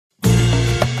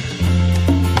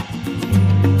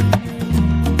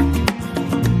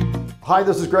Hi,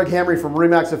 this is Greg Hamre from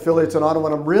RE/MAX Affiliates in Ottawa,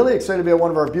 and I'm really excited to be at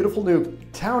one of our beautiful new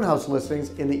townhouse listings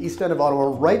in the east end of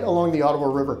Ottawa, right along the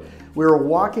Ottawa River. We're a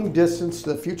walking distance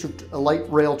to the future light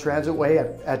rail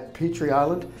transitway at Petrie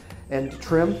Island and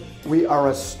Trim. We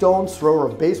are a stone's throw or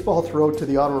a baseball throw to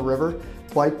the Ottawa River,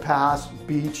 bike pass,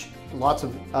 beach, lots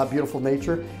of beautiful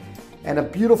nature. And a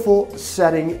beautiful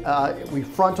setting. We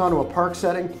front onto a park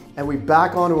setting and we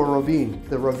back onto a ravine.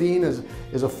 The ravine is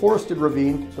a forested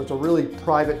ravine, so it's a really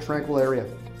private, tranquil area.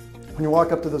 When you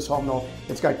walk up to this home though,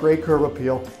 it's got great curb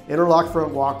appeal, interlocked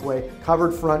front walkway,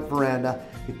 covered front veranda.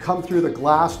 You come through the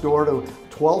glass door to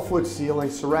 12-foot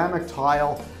ceiling, ceramic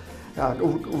tile,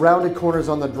 rounded corners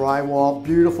on the drywall,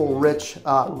 beautiful rich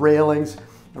railings,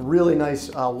 a really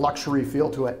nice luxury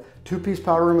feel to it. Two-piece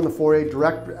power room in the foyer,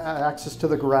 direct access to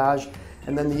the garage,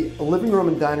 and then the living room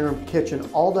and dining room kitchen,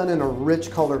 all done in a rich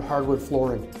colored hardwood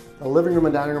flooring. The living room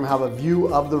and dining room have a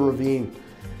view of the ravine.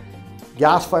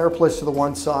 Gas fireplace to the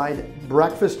one side,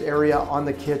 breakfast area on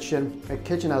the kitchen. The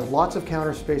kitchen has lots of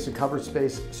counter space and covered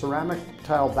space, ceramic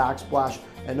tile backsplash,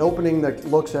 an opening that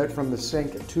looks out from the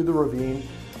sink to the ravine.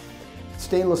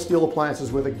 Stainless steel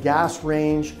appliances with a gas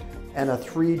range and a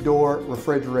 3-door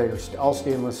refrigerator, all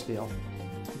stainless steel.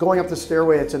 Going up the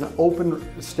stairway, it's an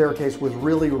open staircase with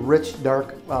really rich,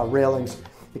 dark railings.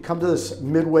 You come to this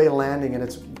midway landing, and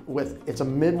it's a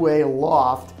midway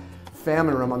loft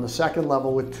family room on the second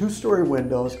level with 2-story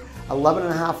windows,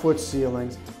 11.5-foot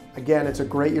ceilings. Again, it's a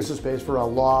great use of space for a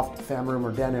loft, family room,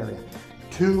 or den area.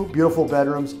 2 beautiful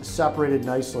bedrooms separated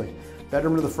nicely.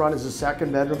 Bedroom to the front is the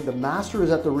second bedroom. The master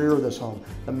is at the rear of this home.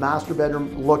 The master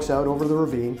bedroom looks out over the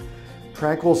ravine.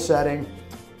 Tranquil setting.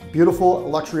 Beautiful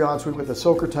luxury ensuite with a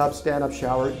soaker tub, stand-up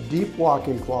shower, deep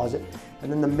walk-in closet, and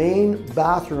then the main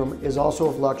bathroom is also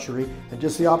of luxury, and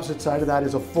just the opposite side of that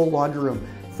is a full laundry room.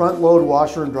 Front-load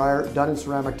washer and dryer done in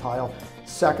ceramic tile,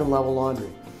 second-level laundry.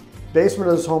 Basement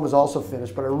of this home is also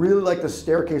finished, but I really like the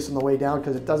staircase on the way down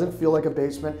because it doesn't feel like a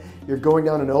basement. You're going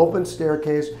down an open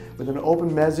staircase with an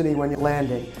open mezzanine when you're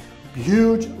landing.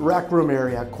 Huge rec room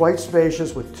area, quite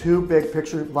spacious with 2 big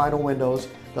picture vinyl windows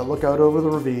that look out over the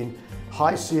ravine.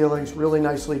 High ceilings, really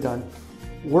nicely done.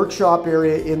 Workshop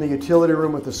area in the utility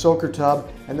room with the soaker tub,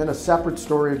 and then a separate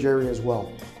storage area as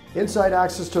well. Inside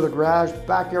access to the garage,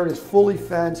 backyard is fully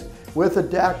fenced with a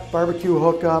deck, barbecue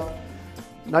hookup,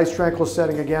 nice tranquil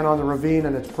setting again on the ravine,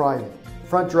 and it's private.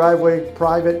 Front driveway,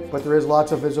 private, but there is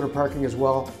lots of visitor parking as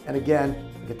well. And again,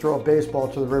 you can throw a baseball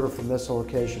to the river from this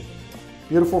location.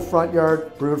 Beautiful front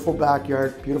yard, beautiful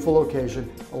backyard, beautiful location,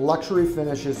 luxury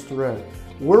finishes throughout.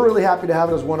 We're really happy to have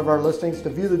it as one of our listings. To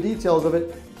view the details of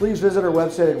it, please visit our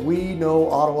website at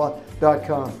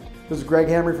weknowottawa.com. This is Greg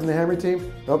Hamre from the Hamre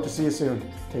team. Hope to see you soon.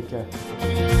 Take care.